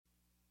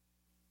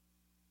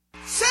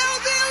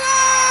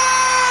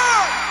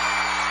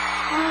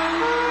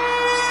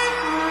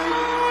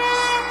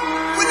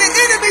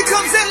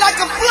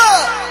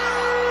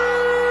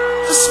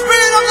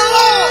of the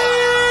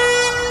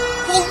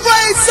Lord will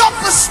raise up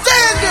a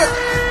standard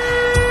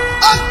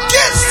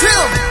against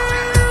him.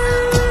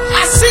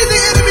 I see the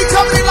enemy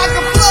coming in like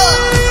a flood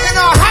in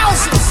our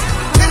houses,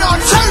 in our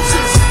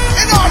churches,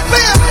 in our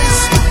families.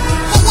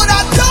 But what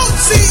I don't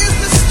see is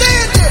the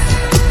standard.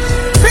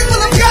 People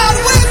of God,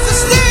 where's the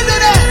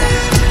standard at?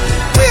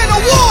 We're in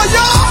a war,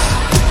 y'all.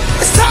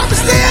 It's time to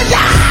stand,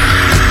 y'all.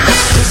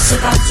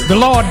 The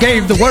Lord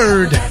gave the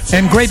word,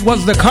 and great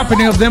was the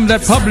company of them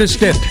that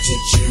published it.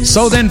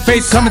 So then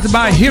faith cometh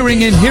by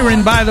hearing, and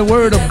hearing by the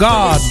word of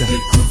God.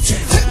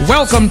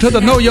 Welcome to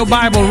the Know Your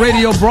Bible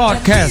radio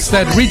broadcast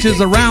that reaches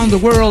around the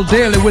world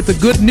daily with the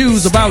good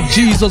news about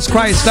Jesus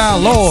Christ our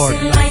Lord.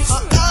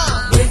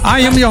 I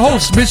am your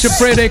host, Bishop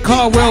Fred A.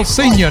 Caldwell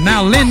Sr.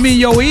 Now lend me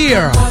your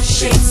ear,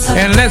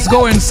 and let's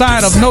go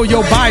inside of Know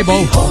Your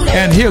Bible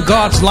and hear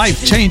God's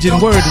life-changing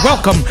word.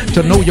 Welcome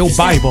to Know Your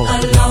Bible.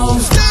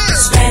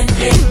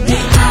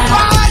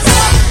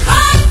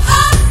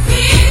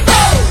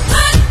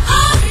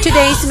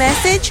 Today's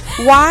message,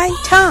 Why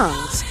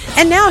Tongues?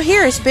 And now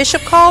here is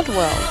Bishop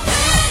Caldwell.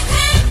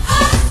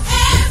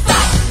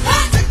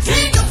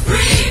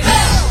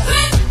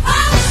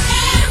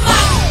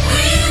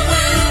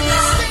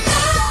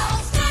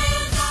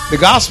 The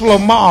Gospel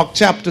of Mark,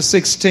 chapter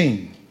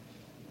 16.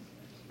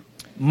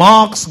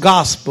 Mark's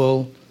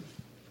Gospel,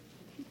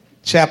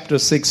 chapter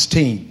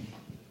 16.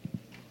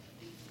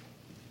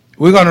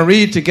 We're going to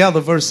read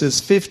together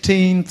verses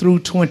 15 through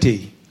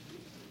 20.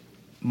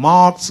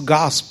 Mark's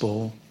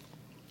Gospel,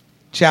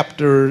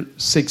 chapter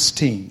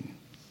 16.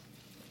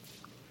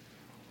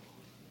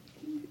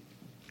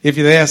 If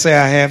you're there, say,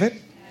 I have it.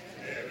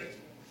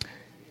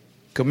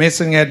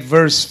 Commencing at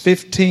verse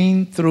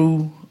 15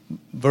 through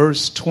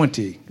verse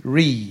 20.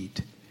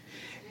 Read.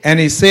 And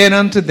he said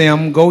unto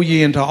them, Go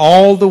ye into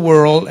all the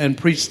world and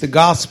preach the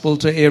gospel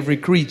to every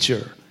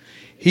creature.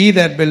 He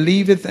that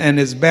believeth and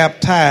is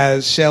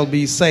baptized shall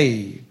be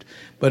saved,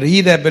 but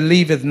he that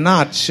believeth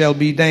not shall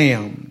be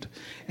damned.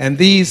 And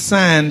these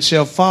signs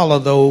shall follow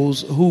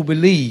those who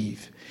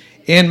believe.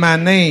 In my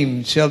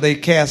name shall they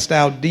cast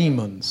out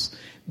demons.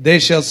 They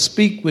shall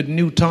speak with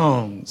new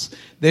tongues.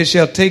 They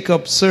shall take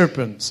up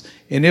serpents.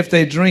 And if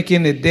they drink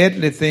any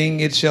deadly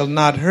thing, it shall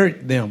not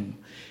hurt them.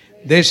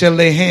 They shall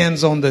lay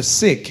hands on the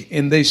sick,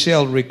 and they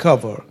shall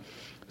recover.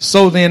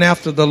 So then,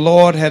 after the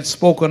Lord had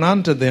spoken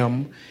unto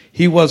them,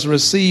 he was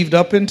received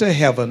up into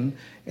heaven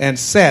and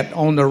sat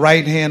on the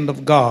right hand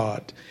of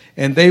God.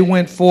 And they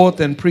went forth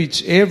and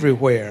preached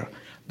everywhere,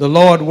 the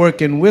Lord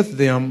working with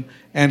them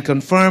and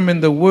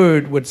confirming the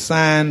word with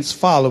signs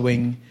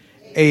following.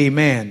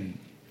 Amen.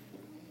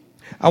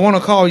 I want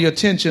to call your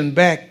attention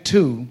back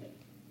to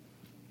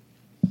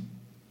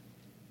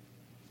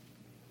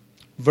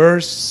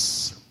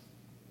verse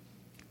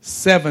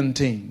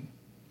 17.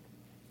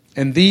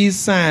 And these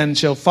signs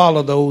shall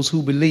follow those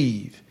who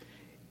believe.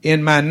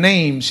 In my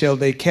name shall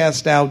they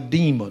cast out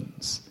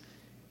demons.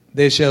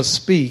 They shall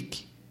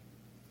speak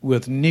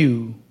with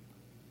new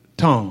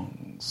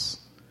tongues.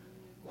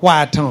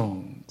 Why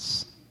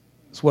tongues?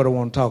 That's what I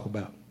want to talk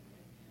about.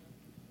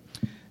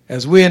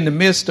 As we're in the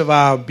midst of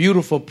our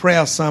beautiful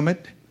prayer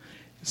summit,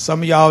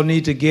 some of y'all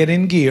need to get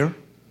in gear,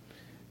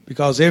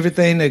 because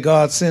everything that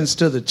God sends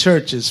to the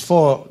church is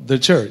for the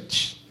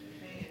church.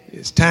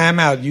 It's time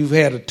out. You've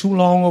had a too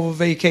long of a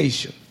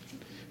vacation.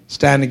 It's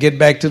time to get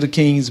back to the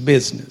King's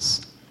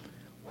business.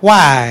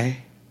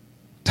 Why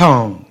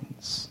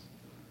tongues?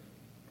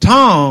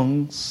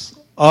 Tongues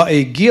are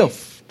a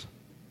gift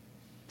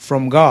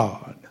from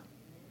God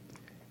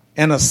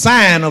and a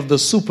sign of the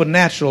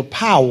supernatural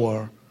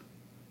power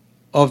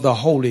of the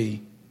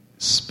Holy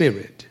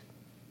Spirit.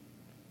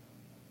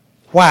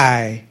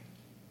 Why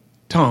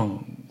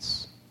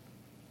tongues?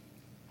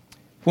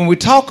 When we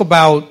talk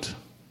about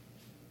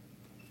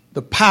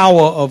the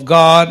power of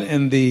God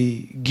and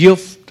the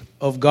gift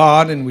of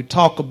God, and we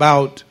talk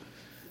about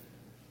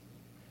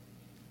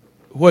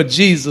what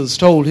Jesus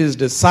told his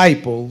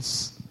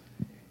disciples,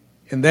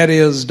 and that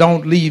is,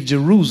 don't leave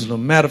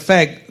Jerusalem. Matter of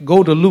fact,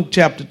 go to Luke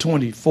chapter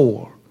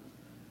 24.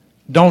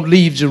 Don't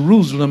leave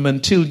Jerusalem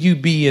until you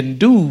be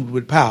endued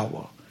with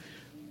power.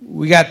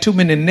 We got too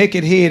many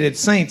naked-headed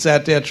saints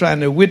out there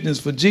trying to witness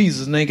for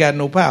Jesus, and they got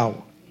no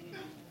power.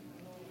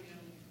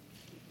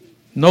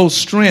 No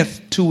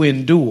strength to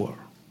endure.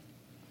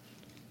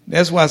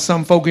 That's why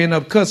some folk end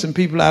up cussing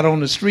people out on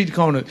the street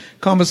corner.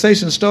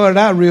 Conversation started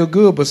out real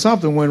good, but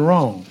something went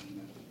wrong.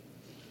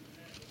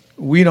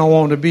 We don't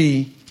want to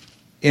be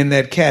in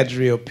that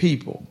cadre of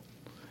people.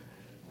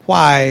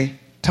 Why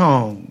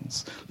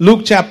tongues?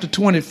 Luke chapter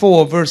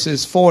 24,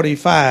 verses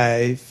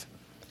 45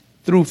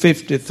 through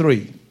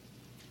 53.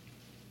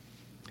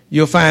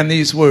 You'll find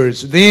these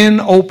words. Then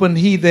opened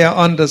he their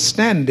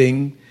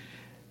understanding,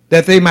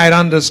 that they might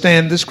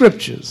understand the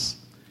scriptures,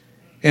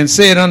 and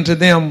said unto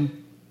them,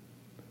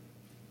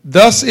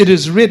 Thus it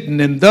is written,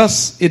 and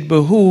thus it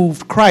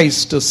behooved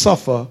Christ to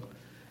suffer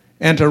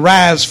and to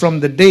rise from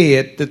the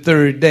dead the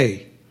third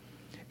day,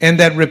 and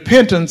that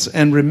repentance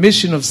and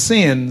remission of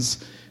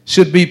sins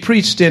should be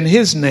preached in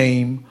his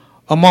name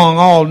among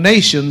all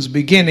nations,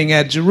 beginning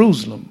at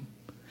Jerusalem.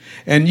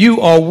 and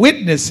you are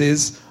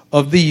witnesses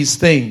of these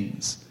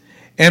things.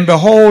 And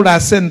behold, I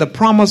send the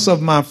promise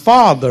of my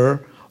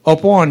Father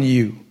upon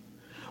you.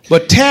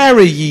 But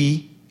tarry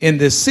ye in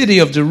the city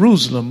of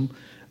Jerusalem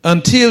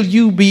until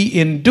you be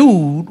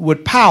endued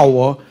with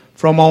power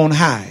from on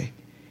high.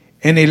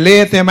 And he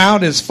led them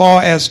out as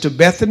far as to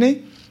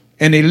Bethany,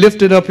 and he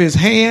lifted up his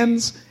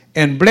hands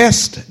and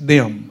blessed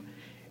them.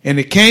 And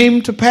it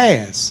came to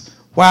pass,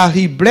 while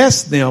he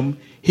blessed them,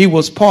 he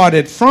was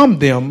parted from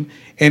them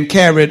and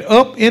carried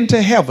up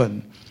into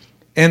heaven.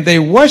 And they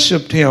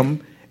worshipped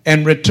him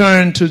and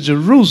returned to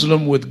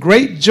Jerusalem with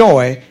great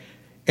joy,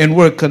 and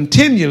were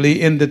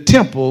continually in the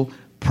temple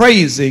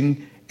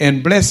praising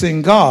and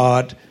blessing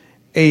God.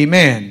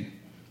 Amen.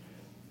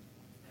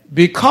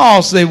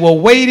 Because they were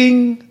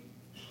waiting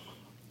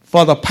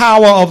for the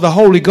power of the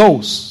Holy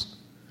Ghost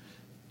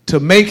to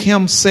make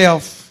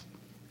himself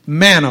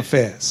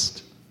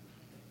manifest.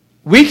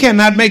 We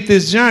cannot make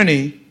this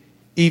journey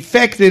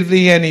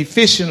effectively and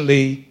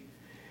efficiently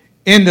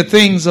in the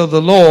things of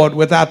the Lord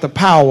without the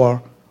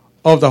power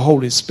of the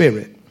Holy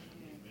Spirit.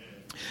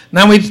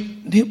 Now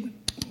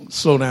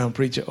slow down,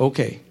 preacher.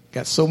 Okay,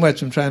 got so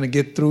much I'm trying to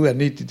get through. I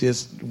need to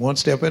just one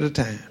step at a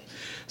time.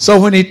 So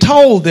when he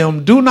told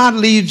them, do not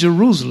leave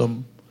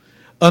Jerusalem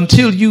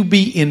until you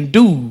be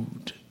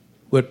endued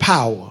with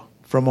power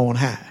from on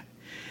high.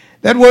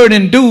 That word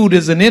endued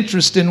is an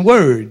interesting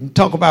word.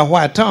 Talk about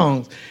white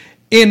tongues.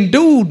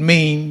 Endued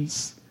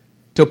means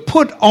to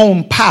put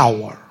on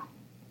power.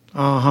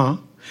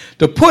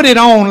 To put it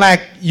on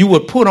like you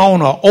would put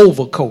on an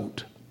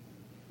overcoat.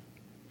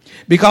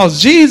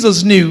 Because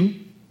Jesus knew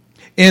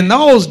in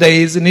those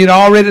days, and he'd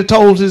already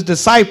told his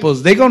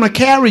disciples, they're going to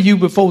carry you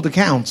before the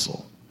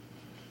council.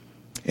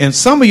 And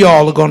some of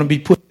y'all are going to be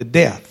put to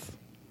death.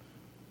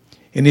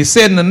 And he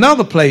said in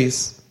another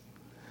place,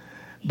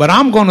 but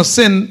I'm going to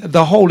send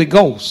the Holy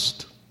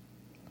Ghost.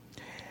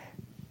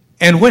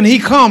 And when he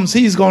comes,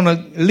 he's going to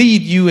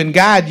lead you and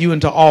guide you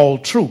into all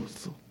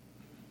truth.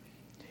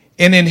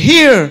 And in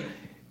here,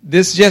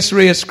 this just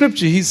read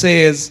scripture, he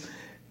says,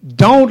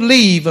 don't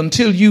leave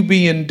until you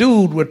be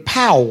endued with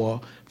power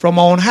from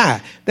on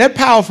high. That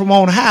power from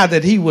on high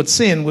that he would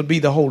send would be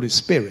the Holy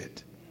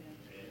Spirit.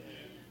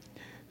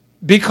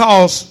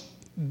 Because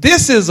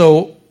this is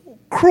a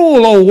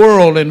cruel old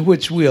world in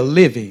which we are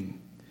living.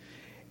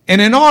 And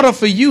in order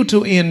for you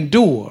to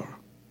endure,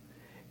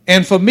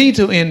 and for me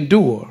to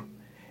endure,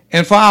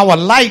 and for our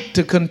light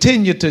to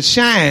continue to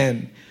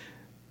shine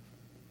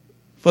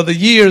for the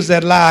years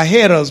that lie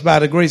ahead of us by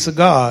the grace of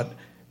God,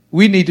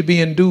 we need to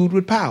be endued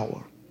with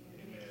power.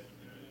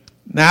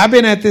 Now, I've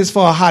been at this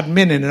for a hot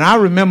minute, and I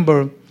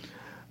remember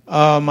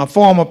my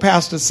former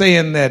pastor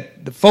saying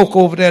that the folk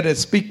over there that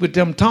speak with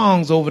them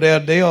tongues over there,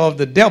 they are of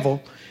the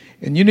devil,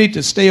 and you need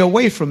to stay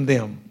away from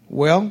them.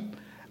 Well,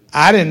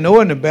 I didn't know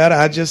any better.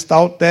 I just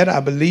thought that. I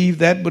believed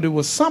that, but it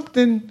was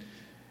something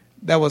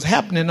that was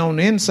happening on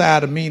the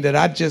inside of me that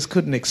I just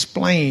couldn't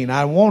explain.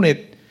 I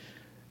wanted,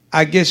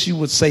 I guess you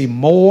would say,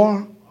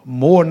 more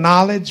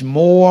knowledge,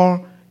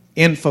 more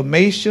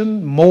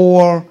information,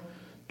 more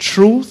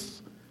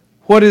truth.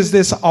 What is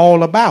this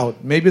all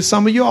about? Maybe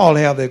some of you all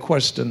have that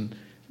question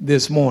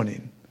this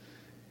morning.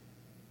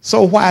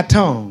 So why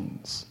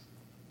tongues?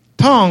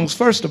 Tongues,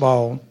 first of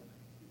all,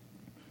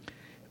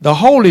 the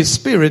Holy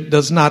Spirit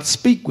does not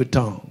speak with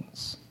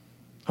tongues.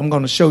 I'm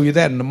going to show you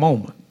that in a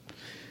moment.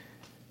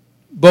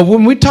 But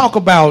when we talk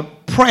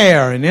about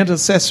prayer and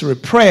intercessory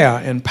prayer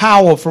and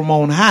power from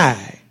on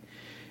high,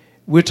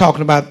 we're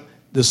talking about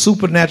the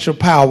supernatural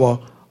power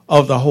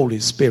of the Holy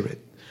Spirit.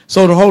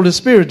 So the Holy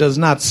Spirit does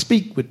not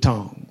speak with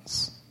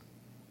tongues.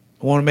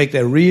 I want to make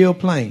that real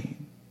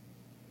plain.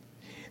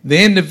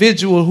 The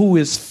individual who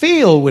is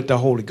filled with the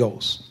Holy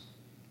Ghost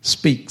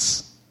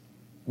speaks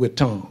with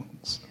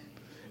tongues.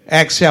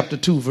 Acts chapter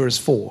 2, verse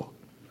 4.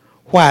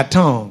 Why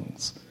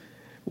tongues?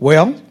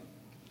 Well,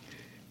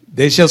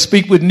 they shall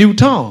speak with new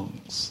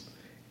tongues.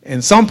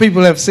 And some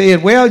people have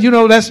said, well, you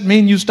know, that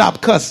means you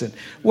stop cussing.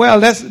 Well,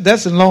 that's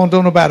as long as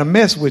don't nobody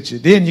mess with you.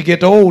 Then you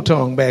get the old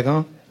tongue back,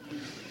 huh?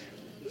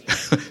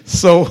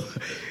 So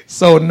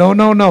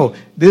no.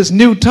 This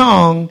new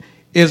tongue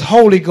is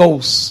Holy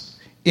Ghost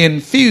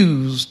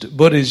infused,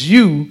 but it's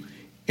you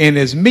and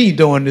it's me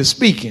doing the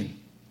speaking.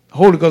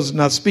 Holy Ghost does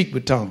not speak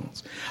with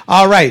tongues.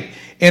 All right.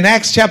 In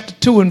Acts chapter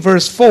 2 and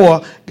verse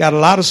 4, got a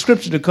lot of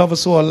scripture to cover,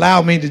 so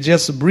allow me to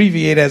just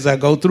abbreviate as I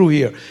go through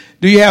here.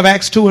 Do you have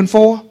Acts 2 and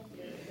 4?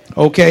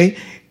 Okay.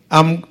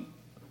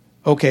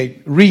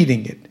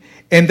 Reading it.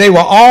 And they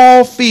were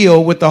all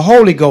filled with the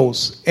Holy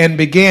Ghost and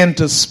began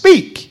to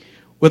speak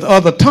with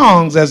other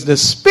tongues as the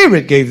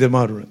Spirit gave them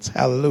utterance.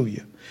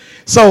 Hallelujah.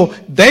 So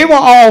they were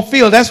all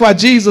filled. That's why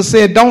Jesus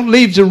said, don't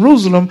leave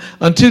Jerusalem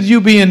until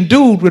you be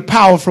endued with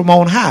power from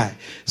on high.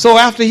 So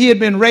after he had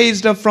been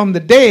raised up from the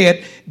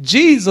dead,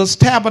 Jesus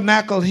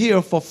tabernacled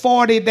here for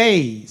 40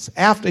 days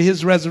after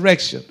his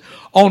resurrection.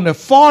 On the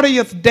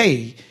 40th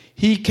day,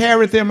 he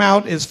carried them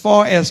out as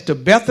far as to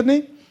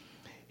Bethany.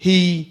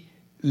 He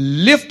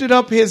lifted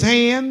up his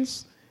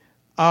hands.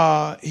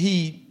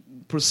 He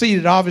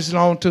proceeded obviously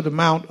on to the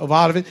Mount of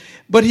Olivet,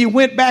 but he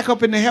went back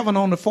up into heaven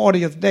on the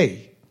 40th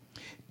day.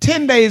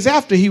 10 days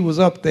after he was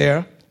up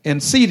there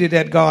and seated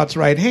at God's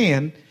right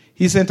hand,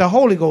 he sent the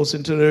Holy Ghost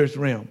into the earth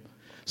realm.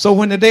 So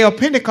when the day of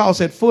Pentecost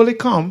had fully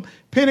come,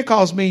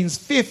 Pentecost means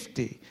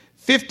 50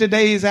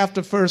 days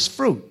after first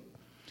fruit.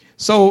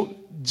 So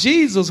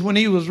Jesus, when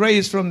he was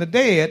raised from the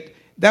dead,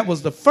 that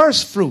was the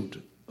first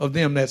fruit of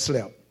them that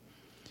slept.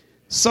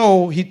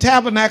 So he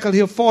tabernacled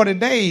here 40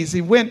 days.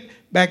 He went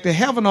back to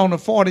heaven on the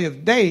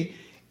 40th day,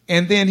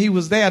 and then he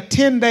was there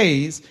 10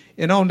 days.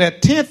 And on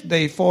that 10th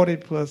day, 40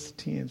 plus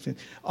 10,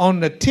 50, on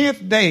the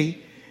 10th day,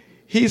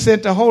 he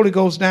sent the Holy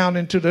Ghost down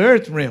into the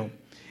earth realm.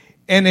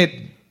 And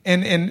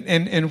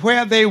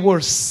where they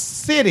were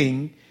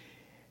sitting,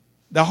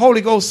 the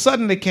Holy Ghost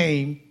suddenly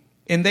came,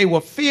 and they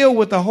were filled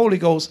with the Holy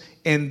Ghost,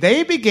 and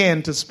they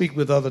began to speak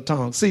with other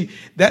tongues. See,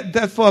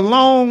 that for a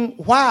long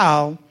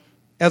while,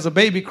 as a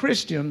baby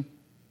Christian,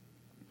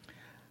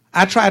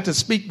 I tried to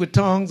speak with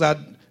tongues. I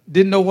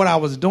didn't know what I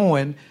was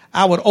doing.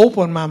 I would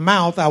open my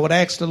mouth. I would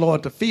ask the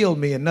Lord to fill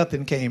me, and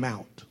nothing came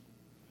out.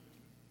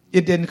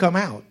 It didn't come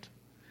out.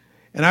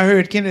 And I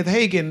heard Kenneth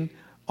Hagin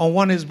on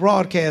one of his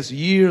broadcasts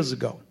years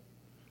ago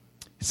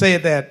say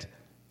that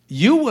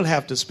you will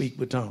have to speak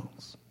with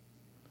tongues,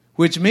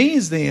 which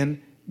means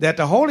then that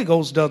the Holy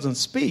Ghost doesn't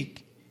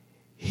speak.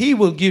 He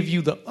will give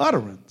you the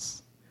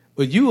utterance,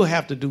 but you will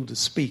have to do the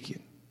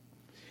speaking.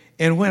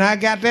 And when I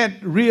got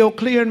that real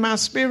clear in my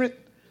spirit,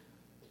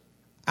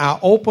 I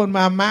opened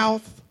my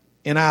mouth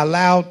and I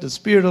allowed the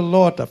Spirit of the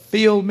Lord to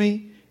fill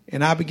me,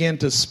 and I began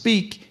to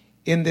speak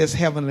in this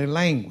heavenly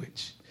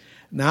language.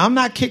 Now, I'm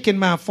not kicking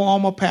my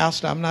former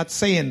pastor. I'm not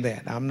saying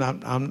that.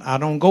 I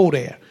don't go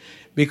there,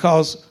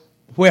 because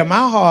where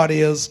my heart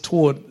is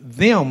toward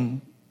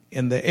them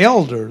and the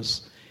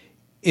elders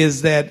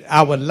is that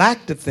I would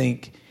like to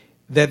think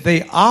that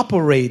they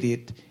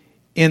operated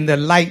in the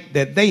light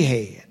that they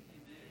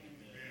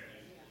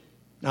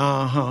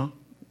had.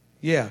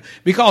 Yeah.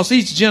 Because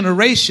each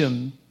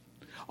generation,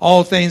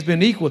 all things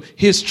being equal,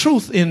 his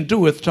truth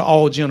endureth to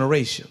all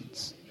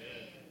generations.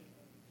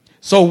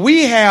 So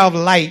we have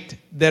light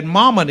that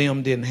mama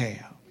them didn't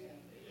have.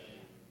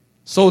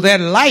 So that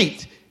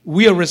light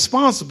we are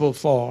responsible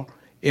for,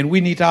 and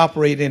we need to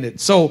operate in it.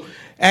 So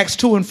Acts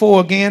 2 and 4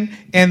 again,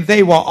 and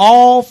they were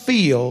all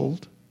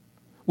filled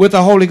with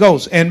the Holy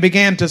Ghost and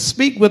began to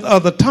speak with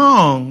other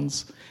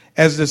tongues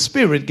as the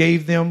Spirit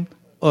gave them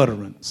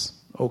utterance.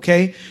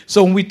 Okay?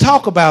 So when we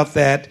talk about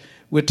that,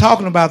 we're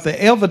talking about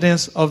the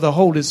evidence of the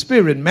Holy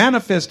Spirit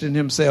manifesting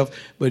himself,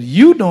 but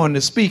you doing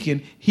the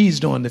speaking, he's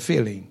doing the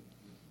filling.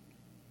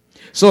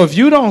 So if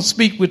you don't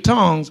speak with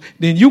tongues,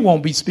 then you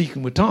won't be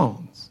speaking with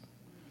tongues.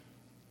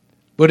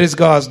 But it's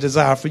God's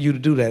desire for you to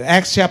do that.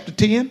 Acts chapter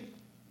 10.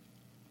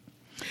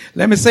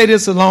 Let me say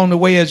this along the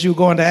way as you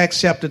go into Acts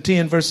chapter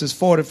 10, verses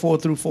 44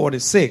 through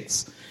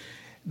 46.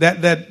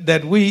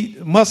 That we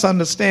must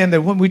understand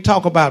that when we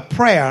talk about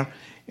prayer,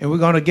 and we're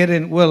going to get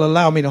in, well,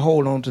 allow me to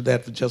hold on to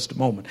that for just a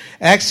moment.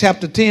 Acts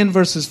chapter 10,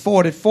 verses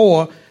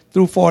 44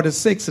 through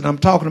 46, and I'm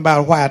talking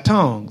about why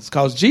tongues,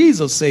 because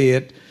Jesus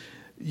said,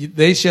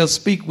 they shall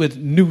speak with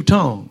new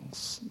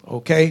tongues,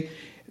 okay?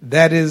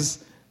 That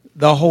is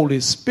the Holy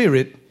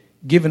Spirit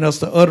giving us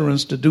the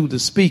utterance to do the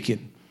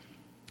speaking.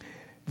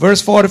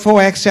 Verse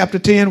 44, Acts chapter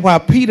 10, while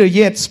Peter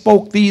yet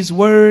spoke these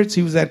words,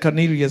 he was at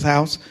Cornelius'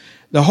 house,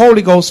 the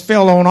Holy Ghost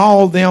fell on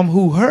all them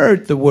who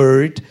heard the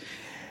word,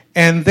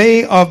 and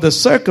they of the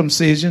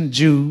circumcision,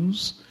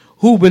 Jews,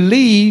 who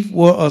believed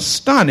were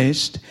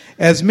astonished,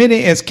 as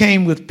many as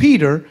came with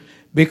Peter,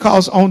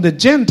 because on the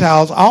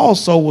Gentiles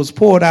also was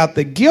poured out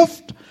the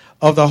gift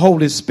of the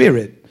Holy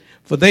Spirit.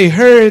 For they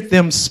heard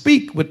them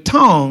speak with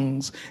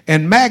tongues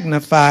and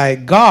magnify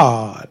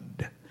God.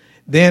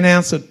 Then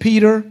answered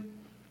Peter,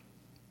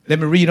 let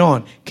me read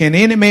on. Can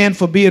any man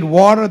forbid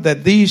water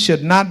that these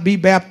should not be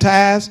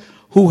baptized,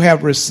 who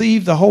have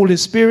received the Holy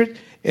Spirit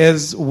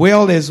as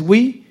well as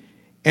we?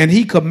 And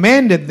he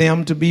commanded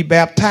them to be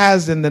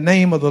baptized in the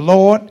name of the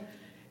Lord.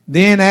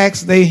 Then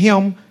asked they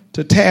him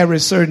to tarry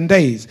certain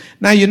days.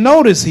 Now you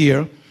notice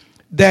here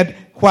that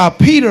while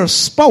Peter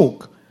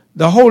spoke,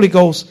 the Holy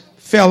Ghost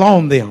fell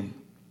on them.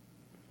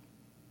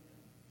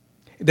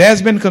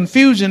 There's been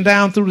confusion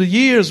down through the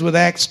years with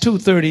Acts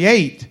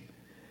 2:38.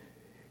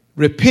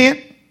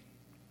 Repent,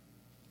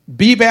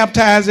 be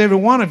baptized every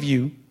one of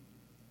you,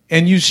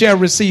 and you shall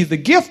receive the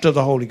gift of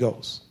the Holy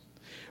Ghost.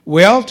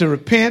 Well, to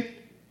repent,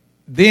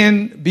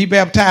 then be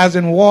baptized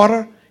in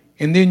water,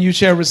 and then you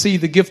shall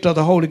receive the gift of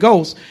the Holy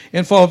Ghost.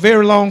 And for a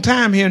very long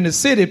time here in the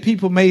city,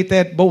 people made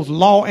that both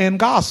law and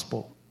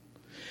gospel.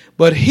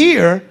 But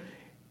here,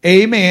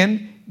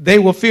 amen, they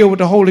were filled with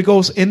the Holy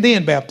Ghost and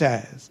then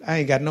baptized. I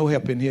ain't got no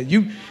help in here.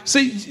 You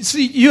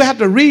see, you have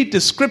to read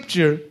the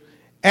scripture,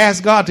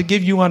 ask God to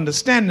give you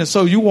understanding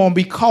so you won't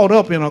be caught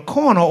up in a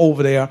corner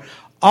over there.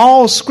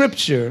 All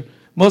scripture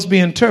must be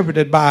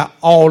interpreted by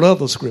all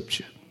other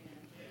scripture.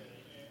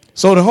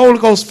 So the Holy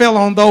Ghost fell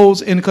on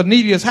those in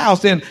Cornelius'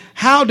 house. Then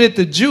how did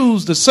the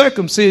Jews, the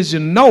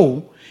circumcision,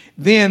 know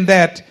then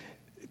that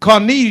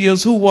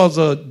Cornelius, who was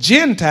a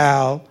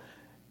Gentile,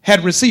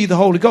 had received the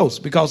Holy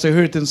Ghost because they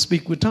heard them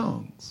speak with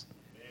tongues.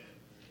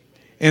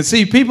 And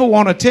see, people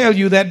want to tell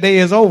you that day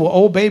is over.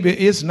 Oh, baby,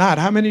 it's not.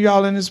 How many of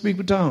y'all in this speak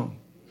with tongues?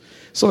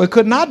 So it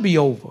could not be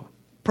over.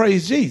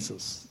 Praise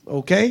Jesus.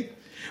 Okay?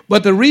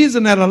 But the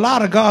reason that a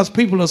lot of God's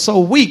people are so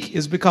weak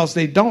is because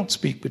they don't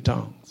speak with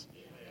tongues.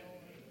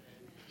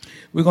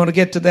 We're going to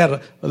get to that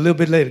a little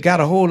bit later. Got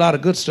a whole lot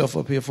of good stuff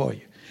up here for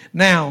you.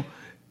 Now,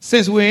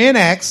 since we're in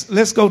Acts,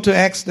 let's go to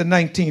Acts the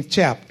 19th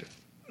chapter.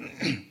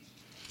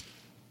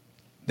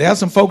 There are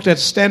some folks that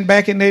stand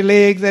back in their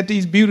legs at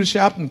these beauty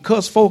shops and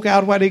cuss folk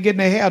out while they're getting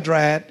their hair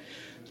dried,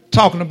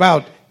 talking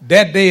about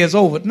that day is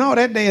over. No,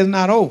 that day is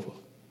not over.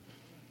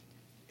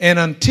 And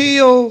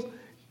until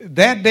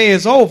that day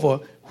is over,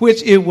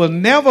 which it will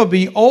never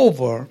be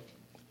over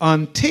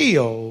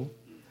until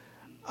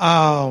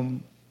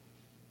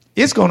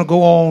it's going to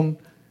go on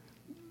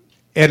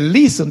at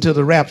least until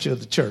the rapture of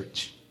the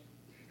church.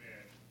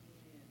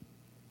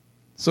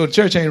 So the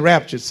church ain't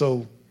raptured,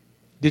 so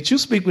did you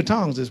speak with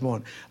tongues this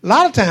morning? A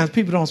lot of times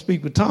people don't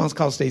speak with tongues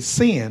because they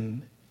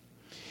sin.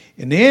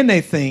 And then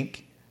they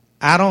think,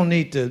 I don't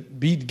need to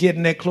be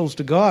getting that close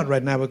to God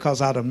right now because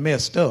I'd have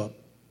messed up.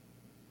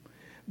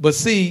 But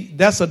see,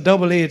 that's a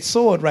double-edged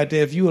sword right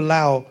there if you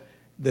allow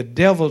the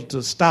devil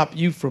to stop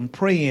you from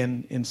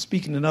praying and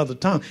speaking in other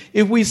tongues.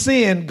 If we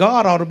sin,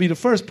 God ought to be the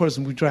first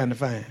person we're trying to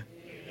find.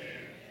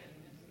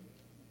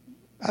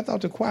 I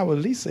thought the choir would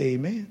at least say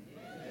amen.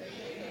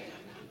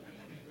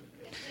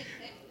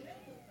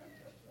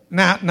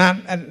 Now,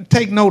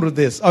 take note of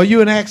this. Are you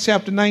in Acts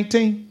chapter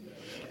 19?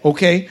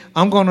 Okay,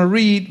 I'm going to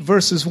read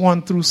verses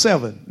 1 through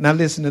 7. Now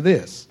listen to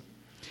this.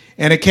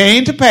 And it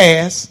came to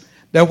pass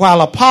that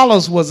while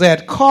Apollos was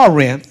at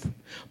Corinth,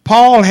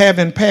 Paul,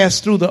 having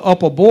passed through the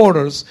upper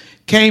borders,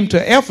 came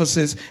to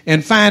Ephesus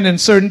and finding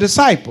certain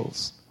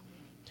disciples.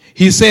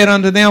 He said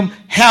unto them,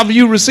 have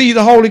you received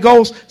the Holy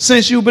Ghost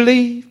since you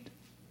believed?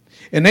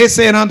 And they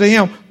said unto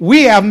him,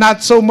 we have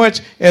not so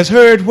much as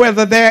heard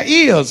whether there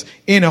is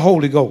any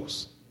Holy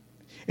Ghost.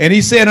 And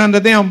he said unto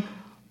them,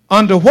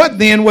 under what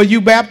then were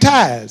you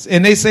baptized?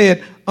 And they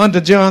said,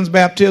 under John's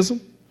baptism.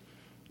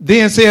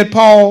 Then said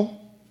Paul,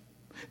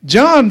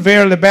 John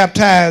verily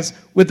baptized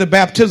with the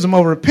baptism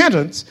of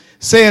repentance,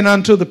 saying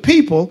unto the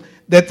people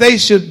that they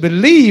should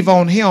believe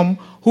on him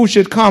who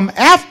should come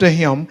after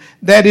him,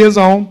 that is,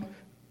 on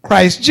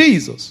Christ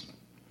Jesus.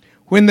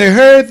 When they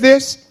heard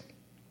this,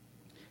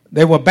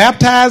 they were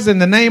baptized in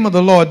the name of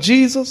the Lord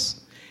Jesus.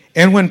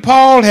 And when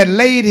Paul had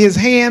laid his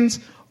hands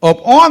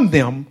upon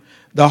them,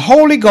 the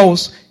Holy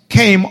Ghost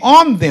came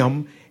on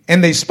them,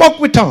 and they spoke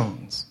with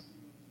tongues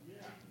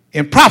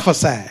and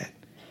prophesied.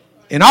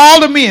 And all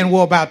the men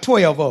were about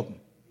 12 of them.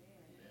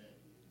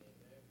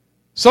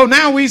 So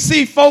now we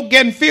see folk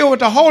getting filled with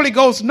the Holy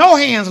Ghost, no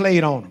hands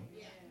laid on them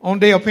on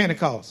day of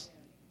Pentecost.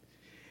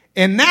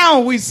 And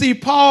now we see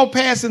Paul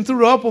passing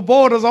through the upper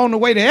borders on the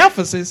way to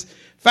Ephesus,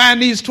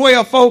 find these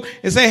 12 folk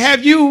and say,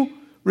 have you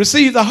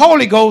received the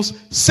Holy Ghost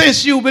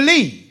since you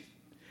believe?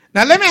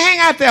 Now let me hang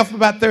out there for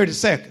about 30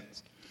 seconds.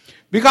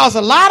 Because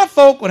a lot of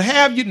folk would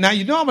have you. Now,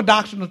 you know I'm a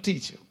doctrinal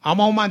teacher. I'm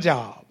on my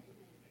job.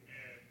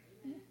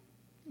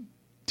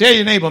 Tell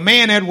your neighbor,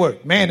 man at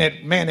work, man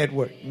at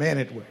work.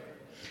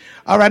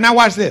 All right, now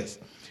watch this.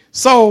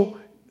 So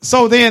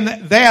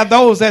then there are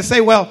those that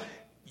say, well,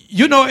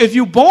 you know, if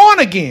you're born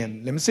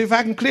again, let me see if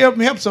I can clear up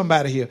and help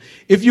somebody here.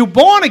 If you're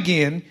born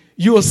again,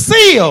 you are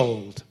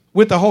sealed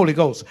with the Holy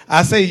Ghost.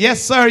 I say, yes,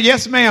 sir,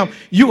 yes, ma'am.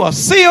 You are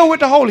sealed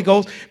with the Holy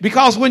Ghost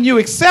because when you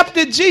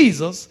accepted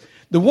Jesus,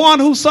 the one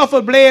who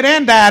suffered, bled,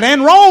 and died,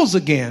 and rose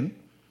again,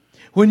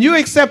 when you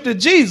accepted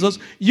Jesus,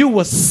 you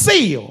were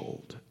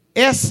sealed,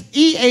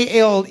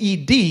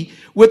 S-E-A-L-E-D,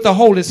 with the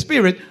Holy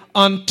Spirit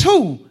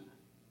unto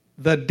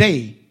the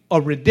day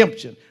of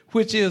redemption,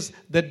 which is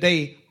the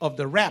day of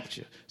the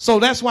rapture. So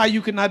that's why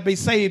you cannot be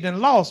saved and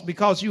lost,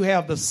 because you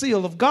have the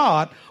seal of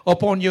God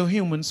upon your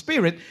human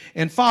spirit,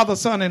 and Father,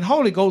 Son, and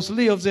Holy Ghost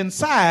lives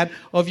inside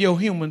of your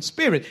human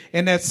spirit,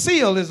 and that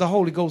seal is the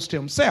Holy Ghost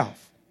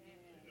himself.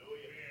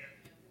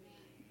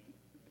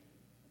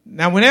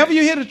 Now, whenever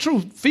you hear the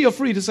truth, feel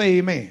free to say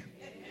amen.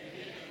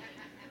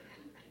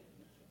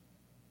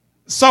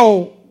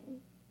 So,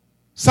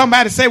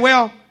 somebody say,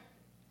 well,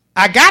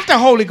 I got the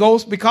Holy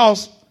Ghost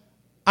because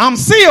I'm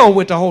sealed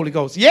with the Holy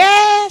Ghost.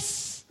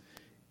 Yes,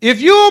 if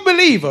you're a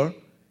believer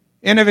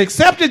and have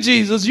accepted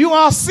Jesus, you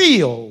are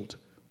sealed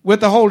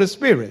with the Holy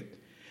Spirit.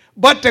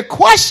 But the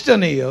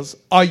question is,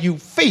 are you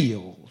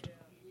filled?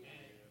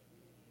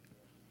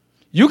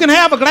 You can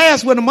have a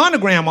glass with a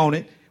monogram on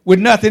it with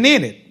nothing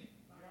in it.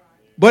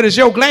 But it's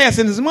your glass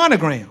and it's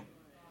monogram.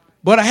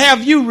 But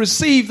have you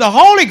received the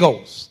Holy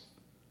Ghost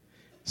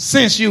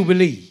since you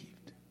believed?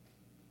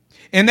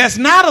 And that's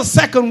not a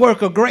second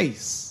work of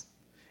grace,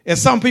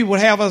 as some people would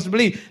have us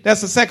believe.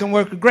 That's a second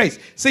work of grace.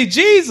 See,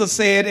 Jesus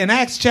said in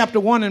Acts chapter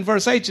 1 and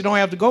verse 8, you don't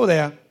have to go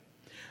there,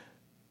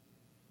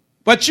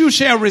 but you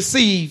shall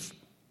receive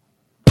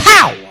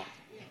power.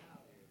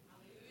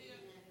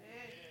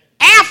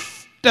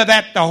 After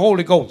that, the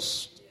Holy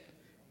Ghost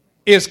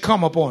is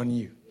come upon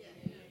you.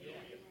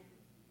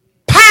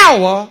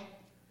 Power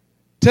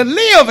to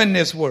live in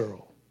this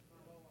world.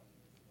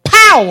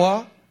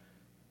 Power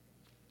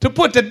to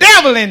put the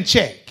devil in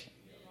check.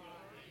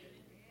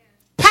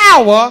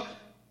 Power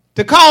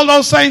to call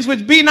those things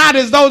which be not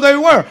as though they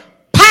were.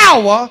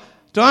 Power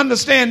to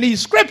understand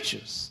these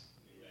scriptures.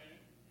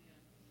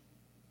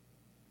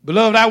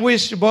 Beloved, I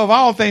wish above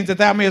all things that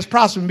thou mayest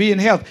prosper and be in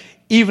health,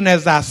 even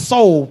as thy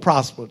soul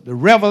prospered. The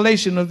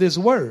revelation of this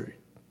word.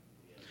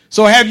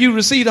 So have you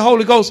received the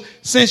Holy Ghost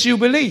since you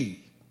believe?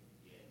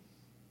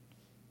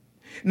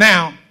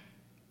 Now,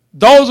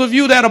 those of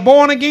you that are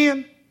born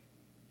again,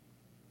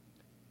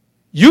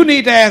 you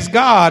need to ask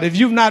God, if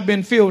you've not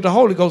been filled with the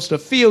Holy Ghost, to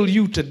fill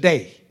you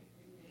today.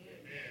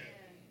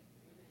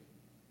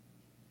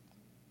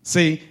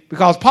 See,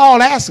 because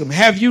Paul asked him,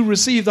 have you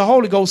received the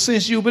Holy Ghost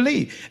since you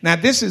believe? Now,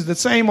 this is the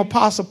same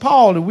Apostle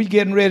Paul that we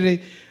getting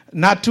ready,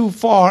 not too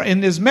far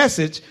in this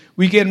message,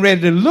 we getting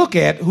ready to look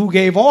at, who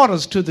gave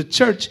orders to the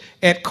church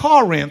at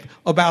Corinth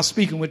about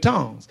speaking with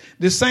tongues.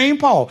 The same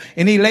Paul.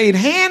 And he laid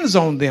hands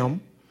on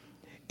them,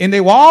 and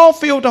they were all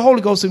filled with the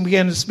Holy Ghost and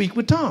began to speak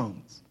with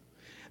tongues.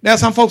 Now,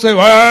 some folks say,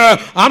 well,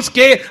 I'm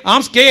scared. I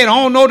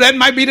don't know, that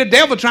might be the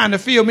devil trying to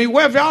fill me.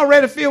 Well, if y'all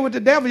already filled with the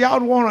devil, y'all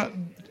want to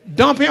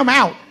dump him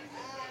out.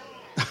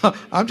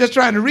 I'm just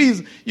trying to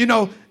reason. You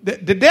know,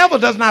 the devil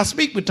does not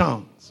speak with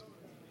tongues.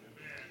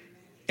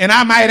 And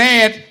I might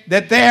add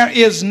that there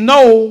is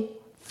no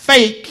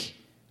fake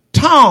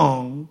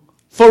tongue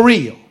for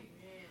real.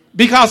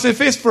 Because if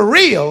it's for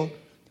real,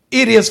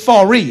 it is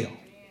for real.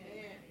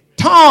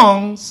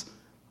 Tongues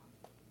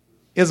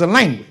is a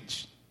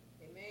language.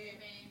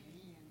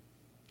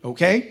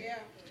 Okay?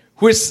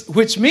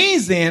 Which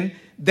means then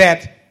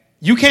that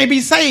you can't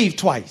be saved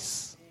twice.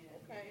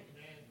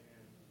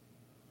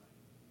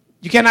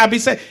 You cannot be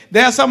saved.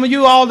 There are some of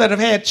you all that have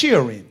had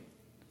children.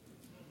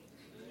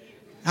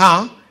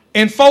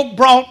 And folk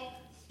brought,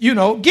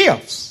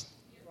 gifts.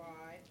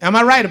 Am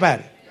I right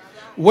about it?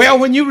 Well,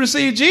 when you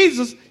receive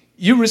Jesus,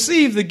 you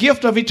receive the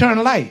gift of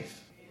eternal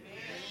life.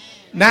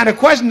 Now the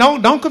question,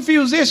 don't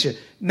confuse this issue.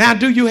 Now,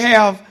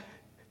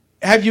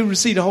 have you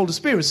received the Holy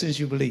Spirit since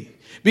you believe?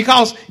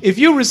 Because if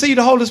you receive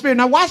the Holy Spirit,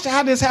 now watch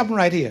how this happened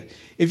right here.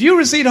 If you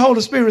receive the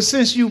Holy Spirit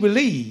since you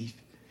believe,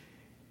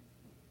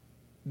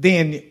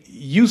 then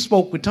you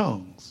spoke with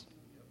tongues.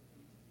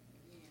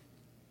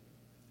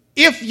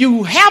 If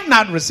you have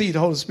not received the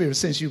Holy Spirit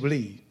since you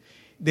believe,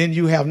 then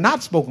you have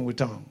not spoken with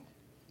tongues.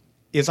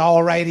 It's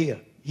all right here.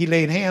 He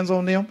laid hands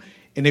on them,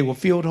 and they were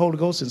filled with the Holy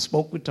Ghost and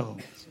spoke with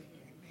tongues.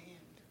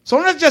 So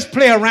let's just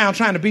play around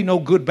trying to be no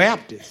good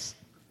Baptist.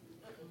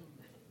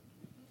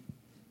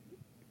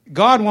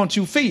 God wants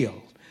you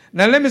filled.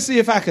 Now let me see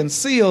if I can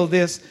seal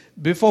this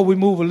before we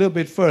move a little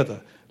bit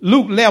further.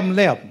 Luke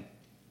 11:11.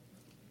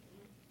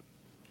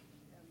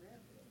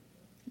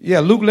 Yeah,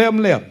 Luke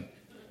 11:11.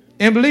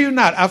 And believe it or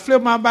not, I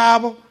flipped my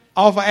Bible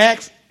off of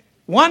Acts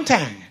one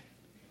time.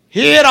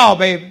 Hear it all,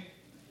 baby.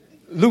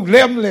 Luke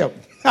 11:11.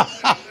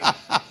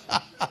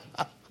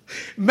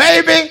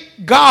 Maybe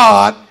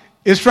God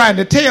is trying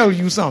to tell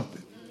you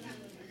something.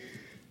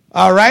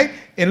 All right?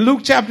 In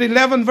Luke chapter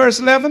 11, verse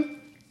 11,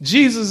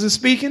 Jesus is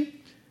speaking.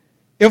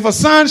 If a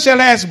son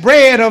shall ask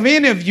bread of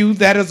any of you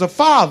that is a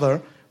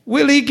father,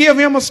 will he give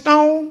him a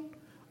stone?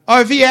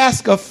 Or if he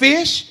ask a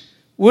fish,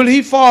 will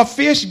he for a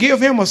fish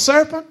give him a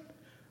serpent?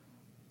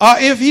 Or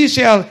if he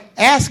shall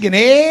ask an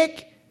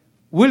egg,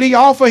 will he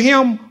offer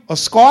him a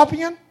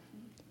scorpion?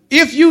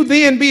 If you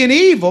then, being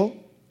evil,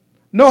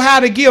 know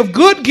how to give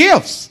good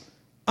gifts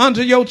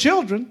unto your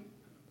children,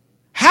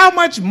 how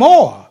much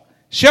more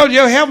shall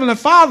your heavenly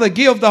Father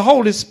give the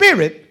Holy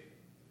Spirit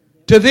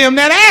to them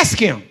that ask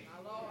him?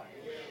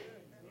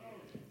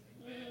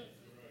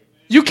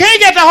 You can't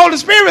get the Holy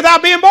Spirit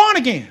without being born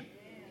again.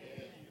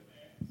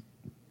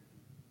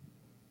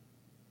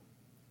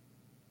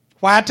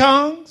 Why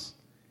tongues?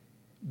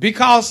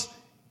 Because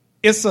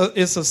it's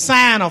a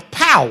sign of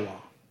power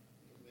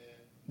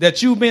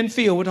that you've been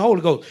filled with the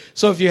Holy Ghost.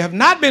 So if you have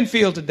not been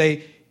filled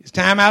today, it's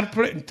time out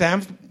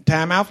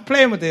for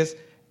playing with this.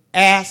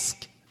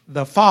 Ask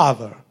the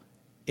Father,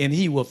 and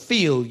he will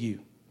fill you.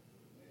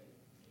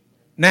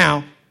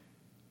 Now,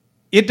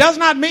 it does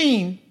not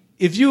mean,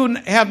 if you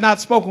have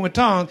not spoken with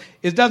tongues,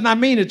 it does not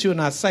mean that you're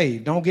not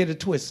saved. Don't get it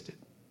twisted.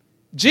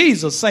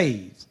 Jesus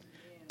saves.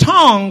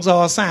 Tongues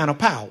are a sign of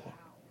power.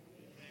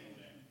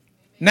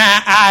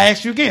 Now, I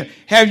ask you again,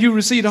 have you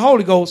received the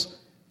Holy Ghost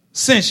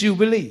since you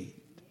believed?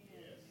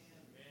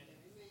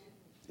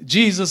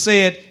 Jesus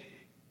said,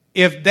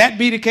 if that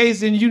be the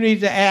case, then you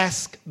need to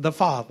ask the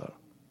Father.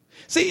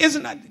 See,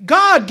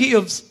 God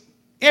gives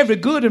every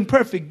good and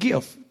perfect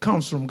gift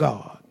comes from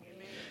God.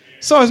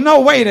 So there's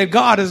no way that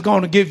God is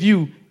going to give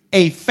you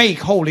a fake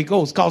Holy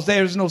Ghost, because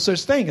there is no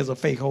such thing as a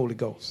fake Holy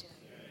Ghost.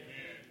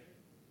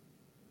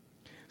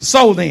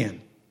 So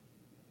then,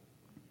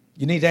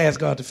 you need to ask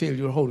God to fill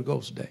you with the Holy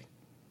Ghost today.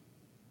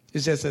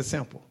 It's just that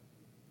simple.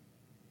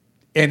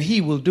 And he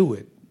will do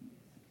it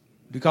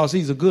because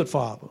he's a good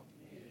father.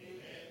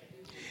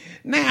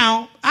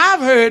 Now, I've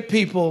heard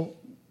people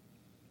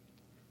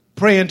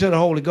praying to the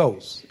Holy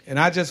Ghost, and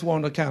I just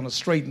want to kind of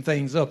straighten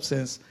things up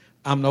since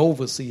I'm the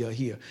overseer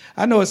here.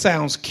 I know it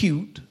sounds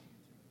cute.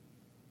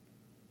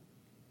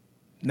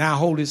 Now,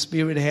 Holy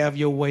Spirit, have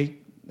your way.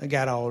 I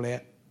got all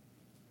that.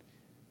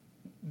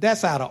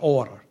 That's out of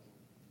order.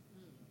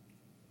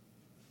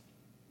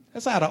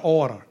 That's out of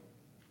order.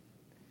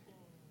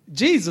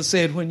 Jesus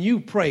said when you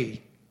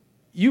pray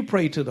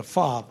to the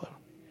Father.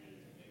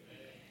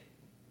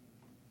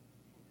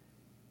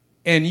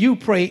 And you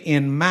pray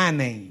in my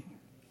name.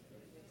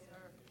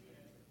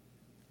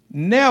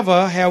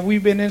 Never have we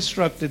been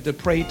instructed to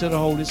pray to the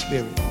Holy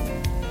Spirit.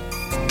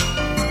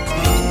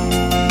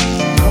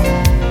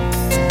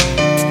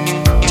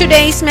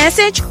 Today's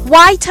message,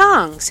 Why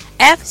Tongues?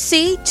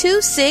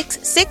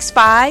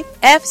 FC2665,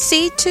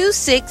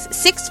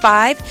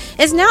 FC2665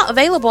 is now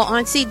available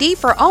on CD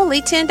for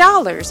only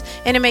 $10,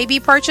 and it may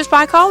be purchased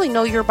by calling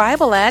Know Your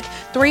Bible at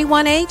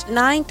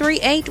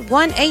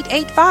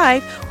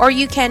 318-938-1885, or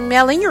you can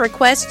mail in your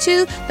request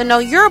to the Know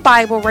Your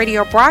Bible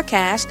radio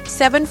broadcast,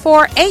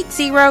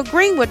 7480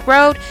 Greenwood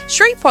Road,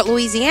 Shreveport,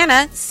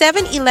 Louisiana,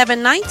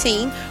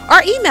 71119,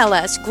 or email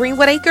us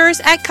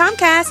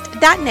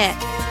greenwoodacres@comcast.net.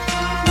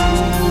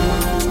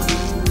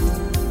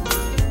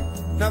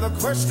 Now the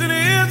question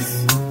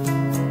is,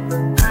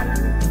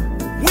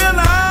 will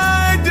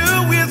I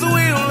do His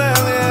will? And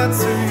the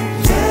answer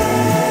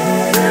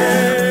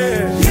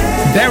is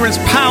yeah. There is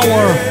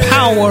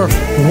power,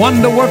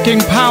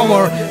 wonder-working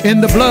power in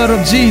the blood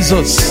of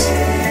Jesus.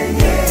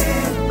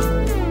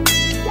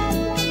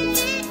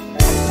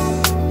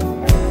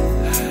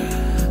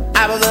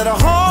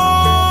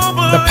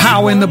 The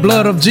power in the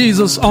blood of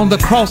Jesus on the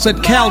cross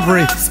at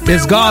Calvary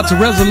is God's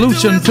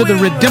resolution to the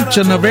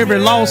redemption of every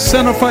lost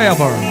sinner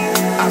forever.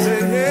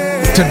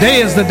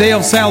 Today is the day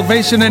of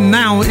salvation, and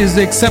now is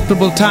the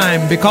acceptable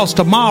time, because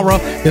tomorrow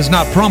is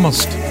not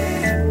promised.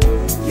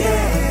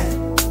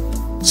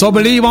 So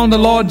believe on the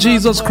Lord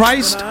Jesus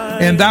Christ,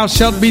 and thou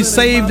shalt be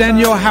saved and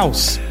your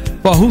house.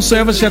 For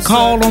whosoever shall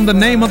call on the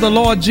name of the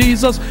Lord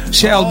Jesus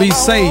shall be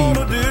saved.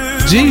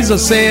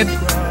 Jesus said,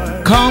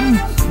 come.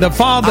 The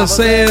Father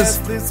says,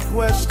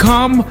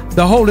 come.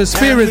 The Holy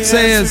Spirit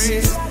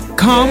says,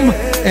 come.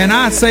 And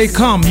I say,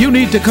 come. You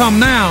need to come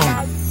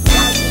now.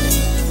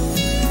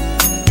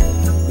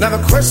 Now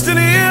the question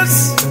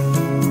is,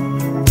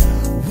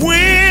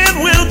 when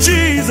will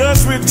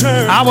Jesus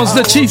return? I was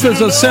the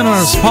chiefest of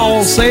sinners,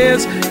 Paul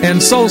says,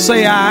 and so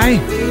say I.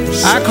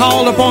 I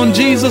called upon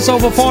Jesus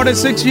over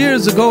 46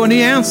 years ago, and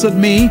He answered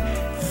me,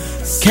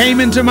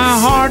 came into my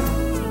heart,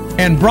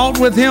 and brought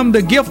with Him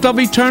the gift of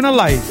eternal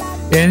life.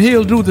 And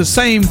He'll do the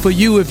same for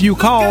you if you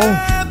call.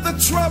 Got the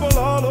trouble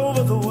all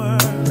over the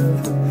world.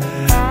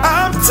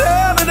 I'm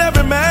telling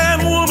every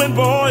man, woman,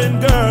 boy,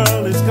 and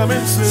girl is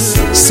coming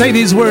soon. Say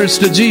these words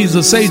to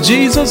Jesus. Say,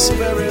 Jesus,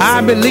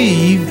 I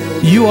believe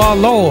you are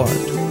Lord.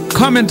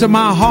 Come into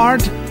my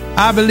heart.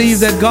 I believe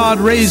that God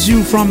raised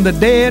you from the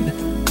dead.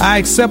 I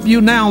accept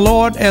you now,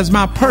 Lord, as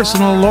my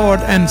personal Lord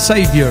and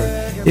Savior.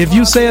 If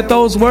you said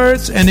those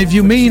words, and if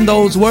you mean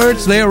those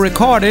words, they are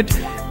recorded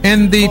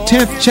in the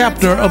 10th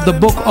chapter of the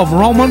book of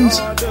Romans,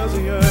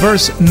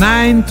 verse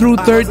 9 through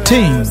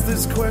 13.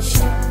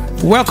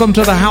 Welcome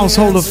to the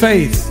household of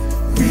faith.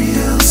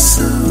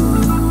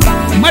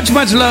 Much,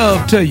 much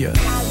love to you.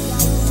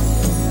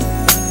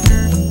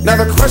 Now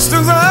the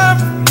questions are,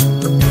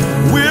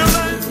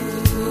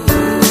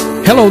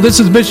 hello, this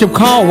is Bishop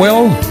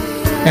Caldwell,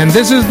 and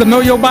this is the Know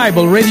Your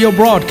Bible radio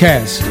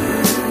broadcast.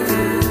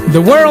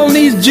 The world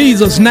needs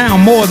Jesus now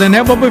more than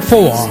ever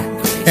before,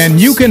 and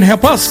you can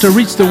help us to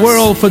reach the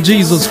world for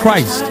Jesus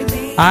Christ.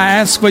 I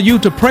ask for you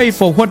to pray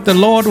for what the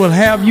Lord will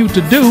have you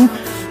to do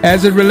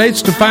as it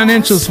relates to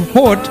financial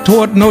support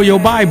toward Know Your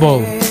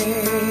Bible.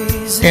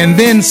 And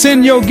then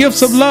send your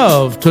gifts of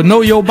love to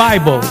Know Your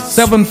Bible,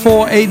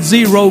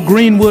 7480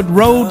 Greenwood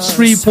Road,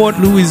 Shreveport,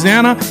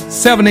 Louisiana,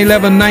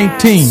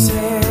 71119.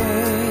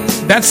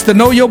 That's the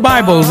Know Your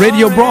Bible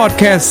radio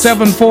broadcast,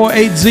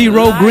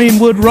 7480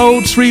 Greenwood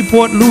Road,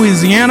 Shreveport,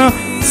 Louisiana,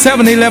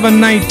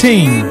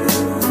 71119.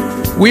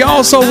 We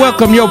also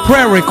welcome your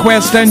prayer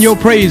requests and your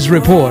praise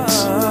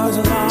reports.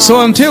 So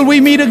until we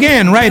meet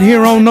again right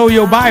here on Know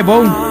Your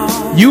Bible,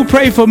 you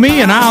pray for me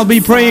and I'll be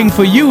praying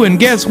for you, and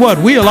guess what?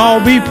 We'll all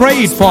be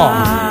prayed for.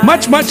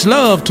 Much, much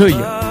love to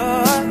you.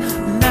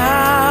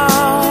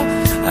 Now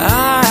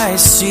I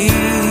see